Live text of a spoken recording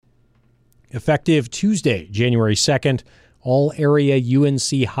Effective Tuesday, January 2nd, all area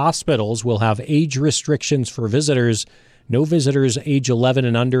UNC hospitals will have age restrictions for visitors. No visitors age 11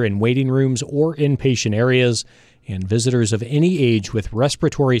 and under in waiting rooms or inpatient areas, and visitors of any age with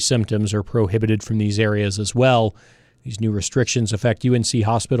respiratory symptoms are prohibited from these areas as well. These new restrictions affect UNC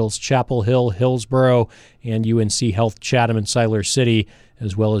hospitals Chapel Hill, Hillsborough, and UNC Health Chatham and Siler City,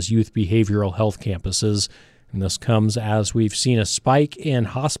 as well as youth behavioral health campuses. And this comes as we've seen a spike in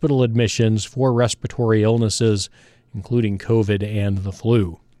hospital admissions for respiratory illnesses, including COVID and the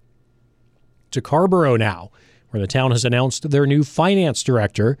flu. To Carrboro now, where the town has announced their new finance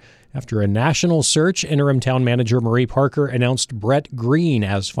director. After a national search, interim town manager Marie Parker announced Brett Green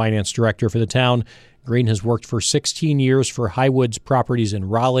as finance director for the town. Green has worked for 16 years for Highwoods Properties in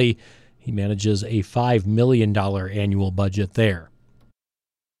Raleigh. He manages a $5 million annual budget there.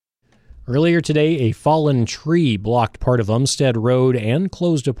 Earlier today, a fallen tree blocked part of Umstead Road and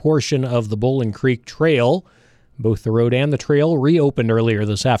closed a portion of the Bowling Creek Trail. Both the road and the trail reopened earlier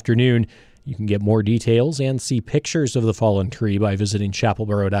this afternoon. You can get more details and see pictures of the fallen tree by visiting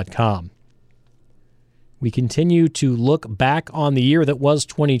chapelboro.com. We continue to look back on the year that was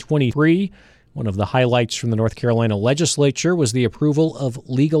 2023. One of the highlights from the North Carolina legislature was the approval of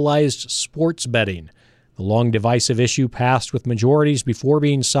legalized sports betting. The long divisive issue passed with majorities before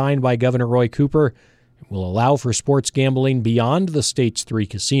being signed by Governor Roy Cooper. It will allow for sports gambling beyond the state's 3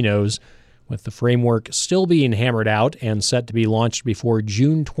 casinos. With the framework still being hammered out and set to be launched before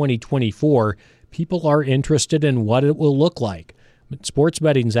June 2024, people are interested in what it will look like. But sports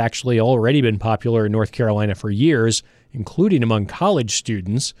betting's actually already been popular in North Carolina for years, including among college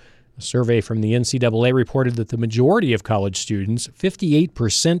students. A survey from the NCAA reported that the majority of college students,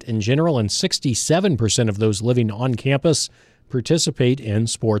 58% in general and 67% of those living on campus, participate in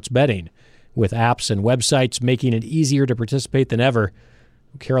sports betting. With apps and websites making it easier to participate than ever,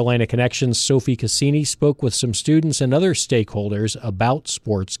 Carolina Connections' Sophie Cassini spoke with some students and other stakeholders about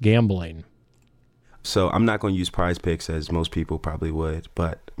sports gambling. So I'm not going to use Prize Picks as most people probably would,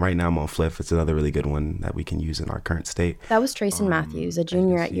 but right now I'm on Flip. It's another really good one that we can use in our current state. That was Trayson Matthews, a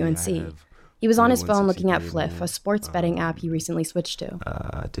junior at UNC. He was on his phone looking at Fliff, a sports betting app he recently switched to.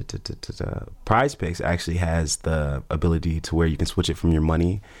 Prize Picks actually has the ability to where you can switch it from your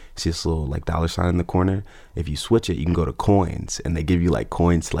money. See this little like dollar sign in the corner? If you switch it, you can go to coins, and they give you like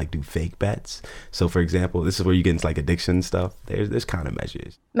coins to like do fake bets. So for example, this is where you get into like addiction stuff. There's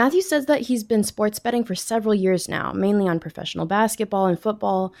countermeasures. Matthews says that he's been sports betting for several years now, mainly on professional basketball and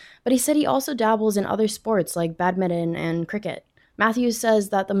football, but he said he also dabbles in other sports like badminton and cricket. Matthews says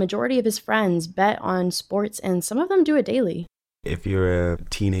that the majority of his friends bet on sports, and some of them do it daily. If you're a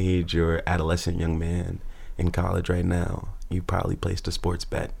teenage or adolescent young man in college right now, you probably placed a sports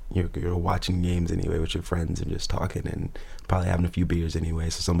bet. You're watching games anyway with your friends and just talking and probably having a few beers anyway.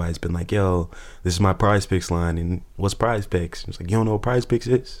 So somebody's been like, yo, this is my Prize Picks line, and what's Prize Picks? It's like, you don't know what Prize Picks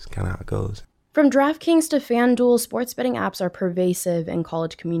is? It's kind of how it goes. From DraftKings to FanDuel, sports betting apps are pervasive in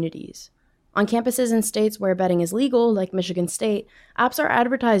college communities. On campuses in states where betting is legal, like Michigan State, apps are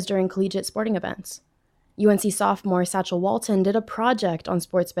advertised during collegiate sporting events. UNC sophomore Satchel Walton did a project on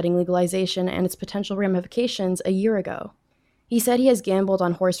sports betting legalization and its potential ramifications a year ago. He said he has gambled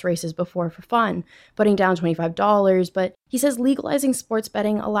on horse races before for fun, putting down $25, but he says legalizing sports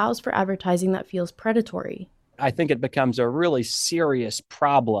betting allows for advertising that feels predatory. I think it becomes a really serious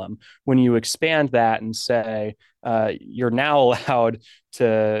problem when you expand that and say you're now allowed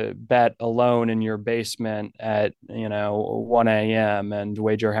to bet alone in your basement at 1 a.m. and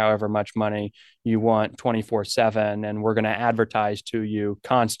wager however much money you want 24/7, and we're going to advertise to you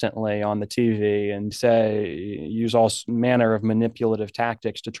constantly on the TV and say use all manner of manipulative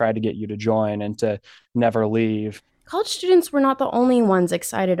tactics to try to get you to join and to never leave. College students were not the only ones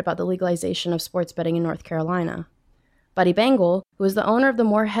excited about the legalization of sports betting in North Carolina. Buddy Bangle, who is the owner of the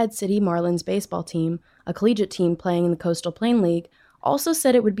Morehead City Marlins baseball team, a collegiate team playing in the Coastal Plain League, also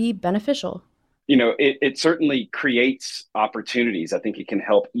said it would be beneficial. It certainly creates opportunities. I think it can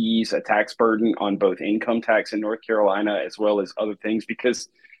help ease a tax burden on both income tax in North Carolina as well as other things because,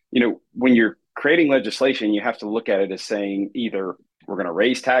 when you're creating legislation, you have to look at it as saying either we're going to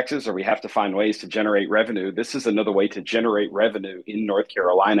raise taxes or we have to find ways to generate revenue. This is another way to generate revenue in North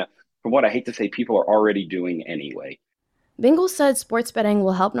Carolina from what I hate to say people are already doing anyway. Bingle said sports betting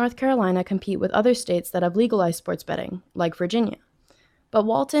will help North Carolina compete with other states that have legalized sports betting, like Virginia. But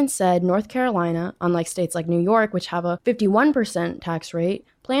Walton said North Carolina, unlike states like New York, which have a 51% tax rate,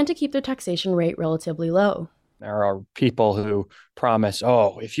 plan to keep their taxation rate relatively low. There are people who promise,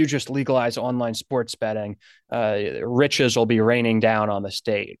 oh, if you just legalize online sports betting, riches will be raining down on the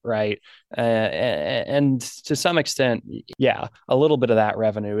state, right? And to some extent, yeah, a little bit of that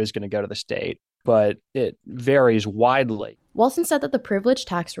revenue is going to go to the state, but it varies widely. Walton said that the privilege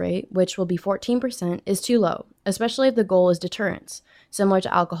tax rate, which will be 14%, is too low, especially if the goal is deterrence, similar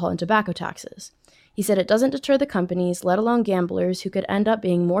to alcohol and tobacco taxes. He said it doesn't deter the companies, let alone gamblers, who could end up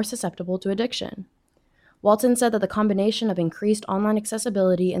being more susceptible to addiction. Walton said that the combination of increased online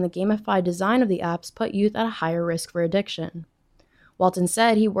accessibility and the gamified design of the apps put youth at a higher risk for addiction. Walton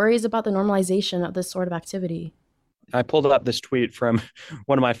said he worries about the normalization of this sort of activity. I pulled up this tweet from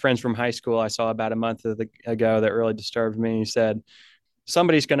one of my friends from high school I saw about a month ago that really disturbed me. He said,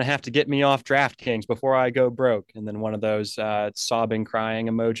 somebody's going to have to get me off DraftKings before I go broke. And then one of those sobbing, crying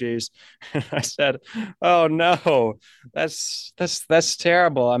emojis. I said, oh no, that's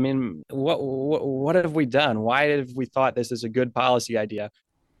terrible. I mean, what have we done? Why have we thought this is a good policy idea?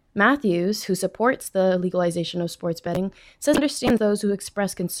 Matthews, who supports the legalization of sports betting, says he understands those who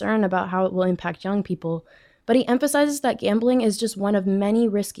express concern about how it will impact young people, but he emphasizes that gambling is just one of many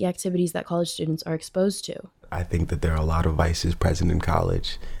risky activities that college students are exposed to. I think that there are a lot of vices present in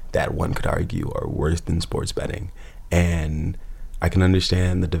college that one could argue are worse than sports betting. And I can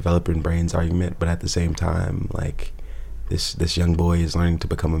understand the developing brains argument, but at the same time, like this young boy is learning to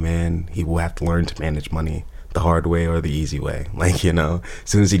become a man. He will have to learn to manage money the hard way or the easy way. Like, you know, as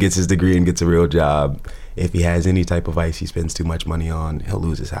soon as he gets his degree and gets a real job, if he has any type of vice he spends too much money on, he'll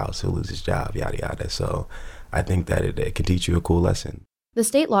lose his house, he'll lose his job, yada, yada. So I think that it can teach you a cool lesson. The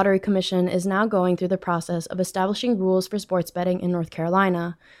State Lottery Commission is now going through the process of establishing rules for sports betting in North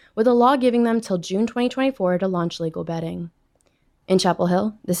Carolina, with a law giving them till June 2024 to launch legal betting. In Chapel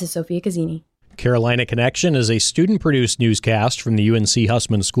Hill, this is Sophia Cazzini. Carolina Connection is a student-produced newscast from the UNC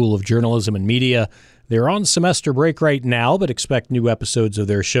Hussman School of Journalism and Media. They're on semester break right now, but expect new episodes of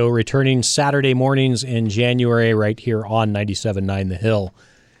their show returning Saturday mornings in January right here on 97.9 The Hill.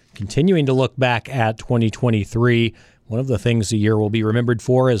 Continuing to look back at 2023, one of the things the year will be remembered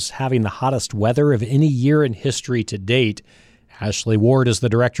for is having the hottest weather of any year in history to date. Ashley Ward is the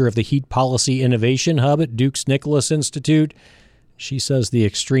director of the Heat Policy Innovation Hub at Duke's Nicholas Institute. She says the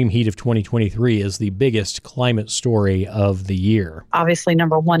extreme heat of 2023 is the biggest climate story of the year. Obviously,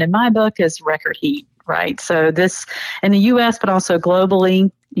 number one in my book is record heat, right? So this in the U.S., but also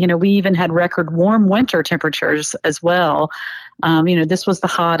globally, we even had record warm winter temperatures as well. This was the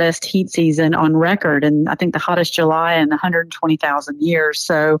hottest heat season on record, and I think the hottest July in 120,000 years.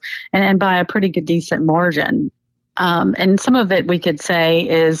 So, and by a pretty good, decent margin. And some of it we could say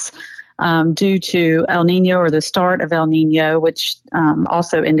is due to El Nino or the start of El Nino, which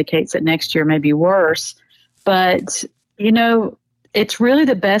also indicates that next year may be worse. But, it's really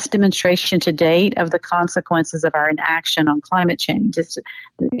the best demonstration to date of the consequences of our inaction on climate change.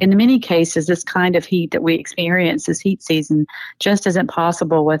 In many cases, this kind of heat that we experience this heat season just isn't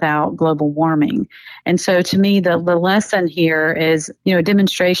possible without global warming. And so to me, the lesson here is, a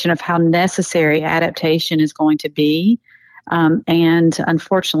demonstration of how necessary adaptation is going to be. And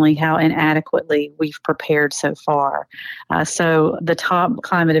unfortunately, how inadequately we've prepared so far. So the top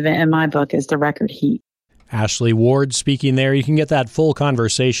climate event in my book is the record heat. Ashley Ward speaking there. You can get that full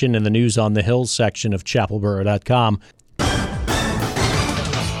conversation in the News on the Hill section of chapelboro.com.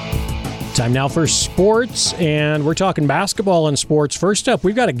 Time now for sports, and we're talking basketball and sports. First up,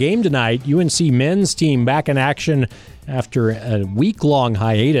 we've got a game tonight. UNC men's team back in action after a week-long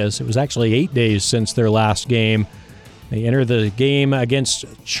hiatus. It was actually 8 days since their last game. They enter the game against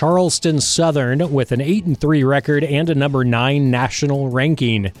Charleston Southern with an 8-3 record and a number 9 national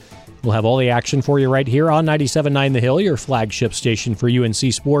ranking. We'll have all the action for you right here on 97.9 The Hill, your flagship station for UNC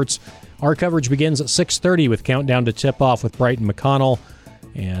Sports. Our coverage begins at 6:30 with countdown to tip-off with Brighton McConnell.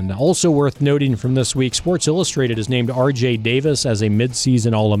 And also worth noting from this week, Sports Illustrated has named R.J. Davis as a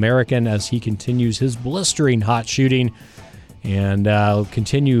midseason All-American as he continues his blistering hot shooting. And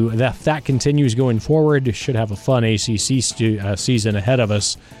that continues going forward. Should have a fun ACC season ahead of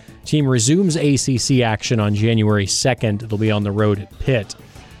us. Team resumes ACC action on January 2nd. They'll be on the road at Pitt.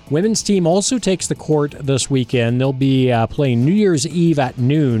 Women's team also takes the court this weekend. They'll be playing New Year's Eve at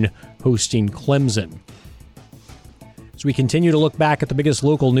noon, hosting Clemson. As we continue to look back at the biggest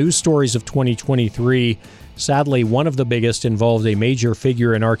local news stories of 2023, sadly, one of the biggest involved a major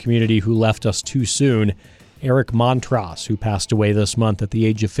figure in our community who left us too soon, Eric Montross, who passed away this month at the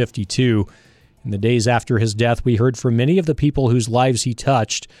age of 52. In the days after his death, we heard from many of the people whose lives he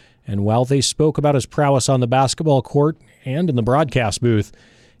touched, and while they spoke about his prowess on the basketball court and in the broadcast booth,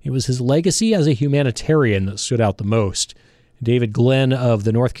 it was his legacy as a humanitarian that stood out the most. David Glenn of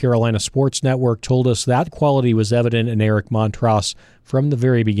the North Carolina Sports Network told us that quality was evident in Eric Montross from the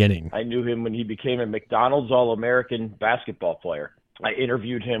very beginning. I knew him when he became a McDonald's All-American basketball player. I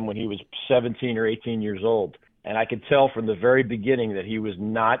interviewed him when he was 17 or 18 years old. And I could tell from the very beginning that he was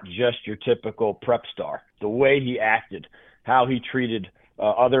not just your typical prep star. The way he acted, how he treated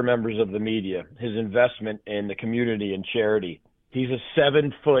other members of the media, his investment in the community and charity. He's a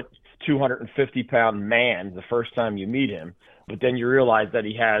 7-foot, 250-pound man the first time you meet him, but then you realize that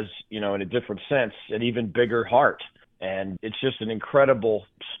he has, in a different sense, an even bigger heart. And it's just an incredible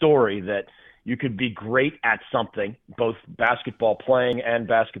story that you could be great at something, both basketball playing and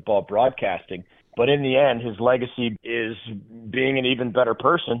basketball broadcasting. But in the end, his legacy is being an even better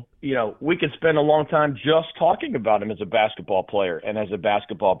person. We could spend a long time just talking about him as a basketball player and as a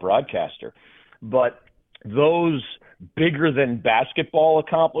basketball broadcaster. But those bigger than basketball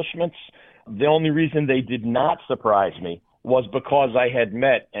accomplishments, the only reason they did not surprise me was because I had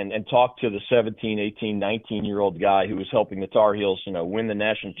met and talked to the 17, 18, 19-year-old guy who was helping the Tar Heels, win the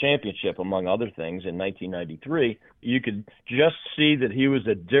national championship, among other things, in 1993. You could just see that he was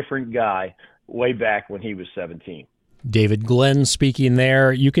a different guy way back when he was 17. David Glenn speaking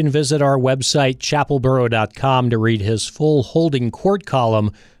there. You can visit our website, chapelboro.com, to read his full Holding Court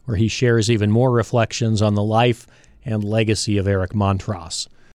column, where he shares even more reflections on the life and legacy of Eric Montross.